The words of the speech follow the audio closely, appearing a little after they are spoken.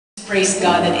praise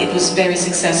God that it was very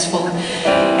successful.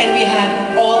 And we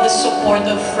had all the support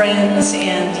of friends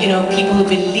and, you know, people who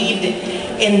believed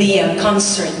in the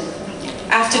concert.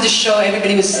 After the show,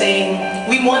 everybody was saying,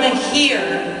 we want to hear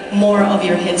more of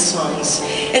your hit songs.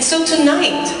 And so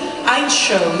tonight, I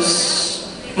chose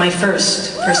my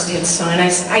first hit song. And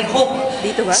I hope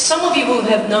some of you who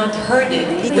have not heard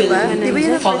it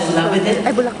will fall in love with it,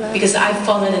 because I've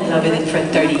fallen in love with it for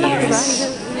 30 years.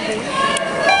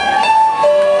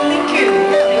 Thank you.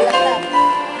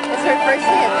 It's her first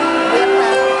hit.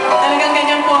 Talagang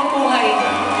ganyan po ang buhay.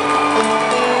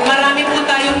 Marami po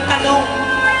tayong tanong.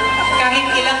 Kahit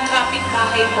ilang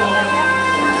kapitbahay po,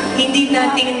 hindi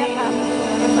natin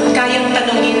kayang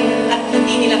tanungin at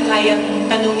hindi nila kayang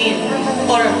tanungin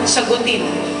or sagutin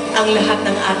ang lahat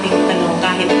ng ating tanong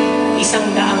kahit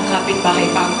 100 kapitbahay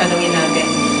pa ang tanungin natin.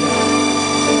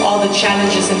 All the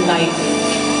challenges in life,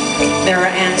 there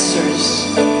are answers.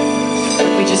 But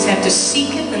we just have to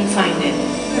seek it and find it.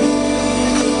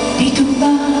 Dito ba?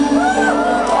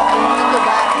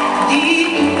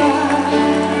 Dito ba?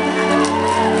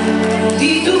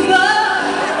 Dito ba?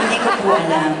 Hindi ko po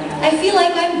alam. I feel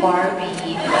like I'm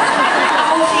Barbie.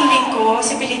 Ako feeling ko,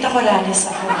 si Pilita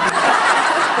Corrales ako.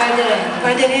 Pwede rin.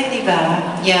 Pwede rin, di ba?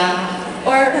 Yeah.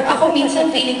 Or ako minsan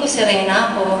feeling ko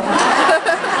Serena ako.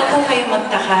 Ako kayo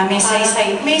magtaka, may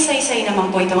saysay naman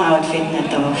po itong outfit na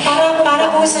to. Para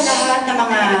po sa lahat ng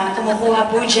mga kumukuha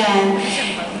po dyan,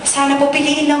 sana po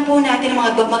piliin lang po natin ang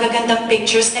mga magagandang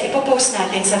pictures na ipopost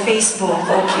natin sa Facebook,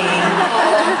 okay?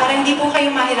 Para hindi po kayo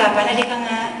mahirapan. Halika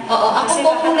nga. Oo, ako po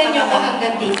muna niyo ako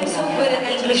hanggang dito. So good at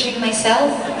Englishing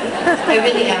myself. I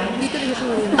really am.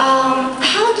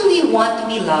 How do we want to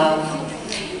be loved?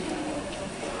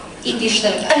 English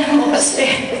talaga. Alam mo kasi,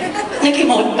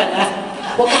 nag-emote pala.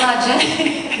 Huwag ka nga dyan.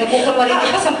 Nagkukulwari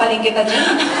ka, sampalin kita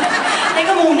dyan.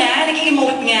 Teka muna,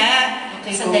 nag-emote nga.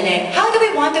 Okay, sandali. How do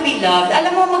we want to be loved?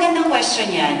 Alam mo, magandang question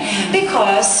yan.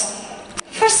 Because,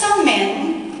 for some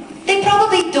men, they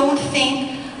probably don't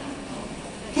think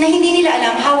na hindi nila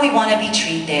alam how we want to be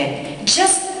treated.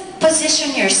 Just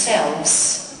position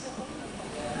yourselves.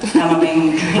 Tama ba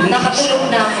yung... Nakatulog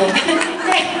na ako.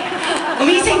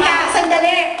 Gumising ka!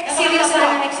 Sandali! Serious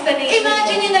na explanation.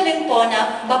 Imagine nyo na rin po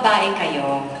na babae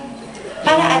kayo.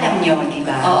 Para alam nyo, di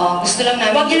ba? Oo, gusto lang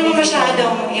namin. Huwag nyo naman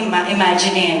masyadong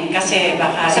imaginein kasi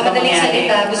baka... Sa madaling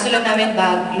salita, gusto lang namin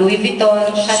bag, Louis Vuitton,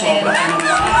 Chanel.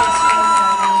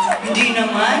 Hindi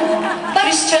naman.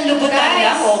 Christian Louboutin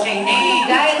lang, okay na eh.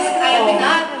 Guys, I am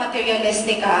not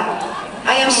materialistic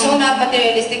I am so not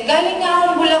materialistic. Galing nga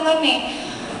akong Bulacan eh.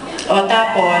 O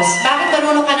tapos, bakit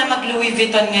marunong ka na mag-Louis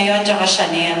Vuitton ngayon tsaka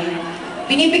Chanel?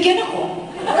 Binibigyan ako.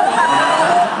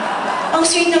 Ang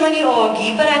sweet naman ni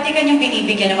Ogie, parati kanyang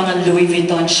binibigyan ng mga Louis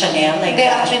Vuitton, Chanel. Like Hindi,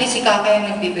 actually si Kaka yung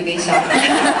nagbibigay sa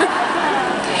akin.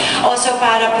 Also,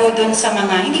 para po dun sa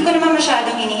mga, hindi ko naman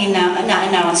masyadong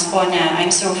na-announce po na I'm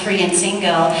so free and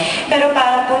single. Pero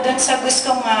para po dun sa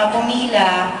gustong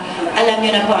pumila, alam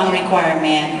nyo na po ang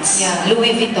requirements. Yeah,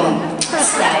 Louis Vuitton.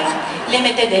 It's like,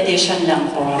 limited edition lang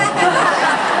po.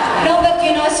 No, but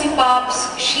you know, si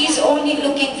Pops, she's only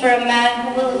looking for a man who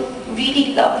will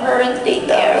really love her and take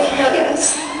care of her.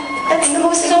 Yes. That's the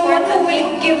most Someone important who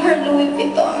will give her Louis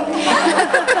Vuitton.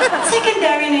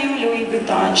 Secondary na yung Louis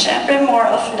Vuitton. Siyempre, more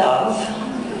of love.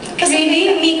 Kasi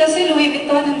really, me kasi Louis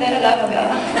Vuitton and then love ka.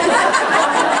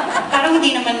 Parang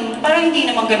hindi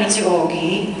naman ganun si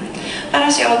Ogie. Parang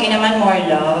si Ogie naman more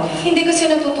love. Hindi kasi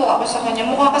natutuwa ako sa kanya.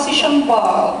 Mukha kasi siyang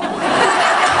bag.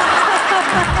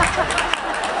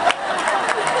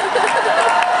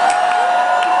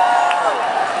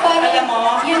 Alam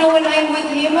mo, you know, when I'm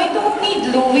with him, I don't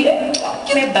need Louis.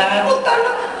 may bag.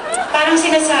 Parang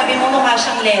sinasabi mo mukha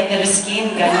siyang leather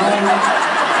skin, gano'n.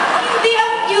 Hindi,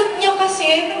 ang cute niya kasi.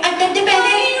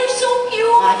 Depende. You're so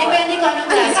cute. Depende ka ng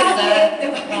klase ka.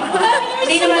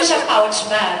 Hindi naman siya pouch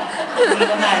bag. Hindi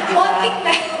naman, di ba? Konting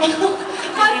na.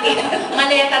 Konting na.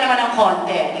 Maleta naman ng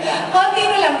konti, di ba? Konting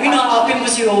na lang. Inaapin mo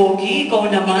si Ogie, ikaw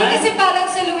naman. Hindi kasi parang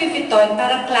sa Louis Vuitton,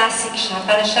 parang classic siya.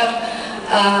 Parang siyang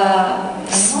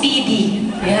speedy.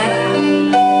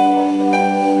 Yan.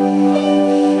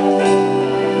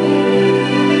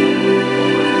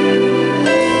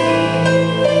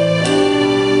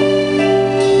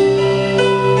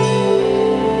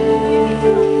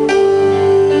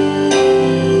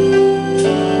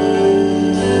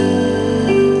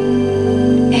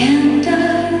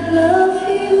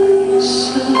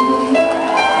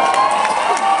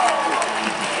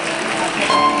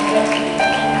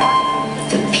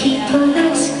 The people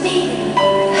ask me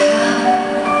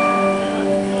how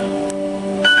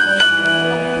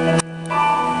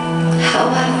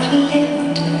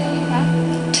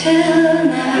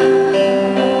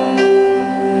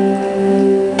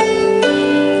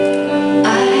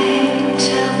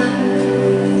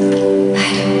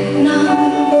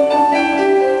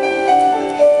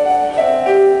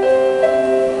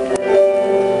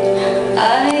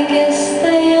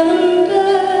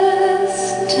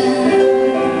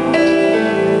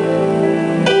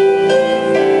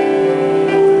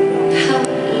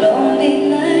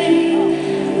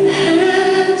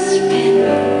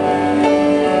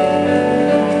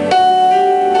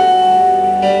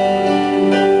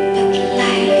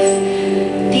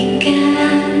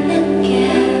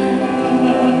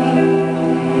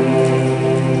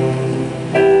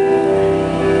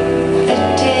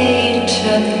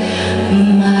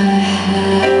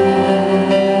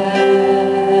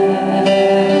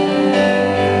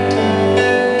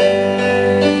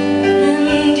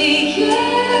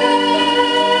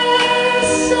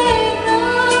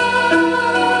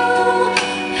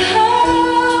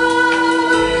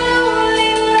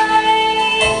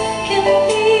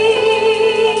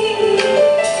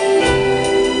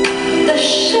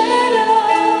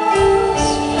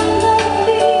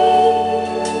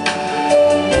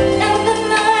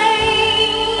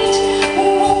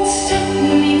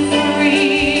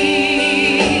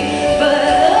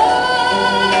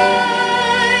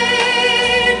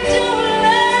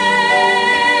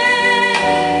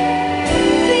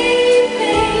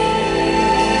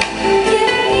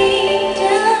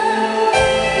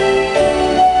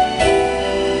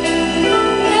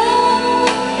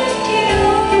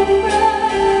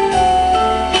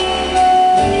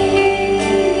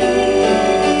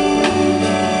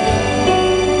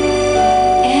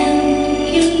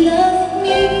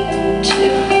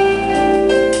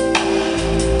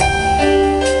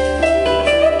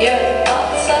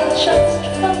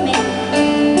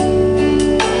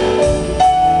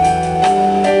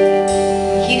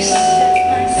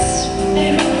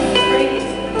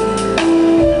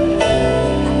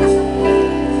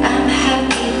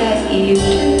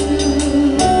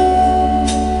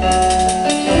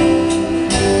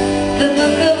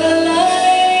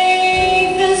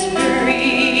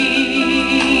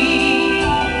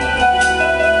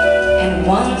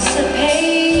once upon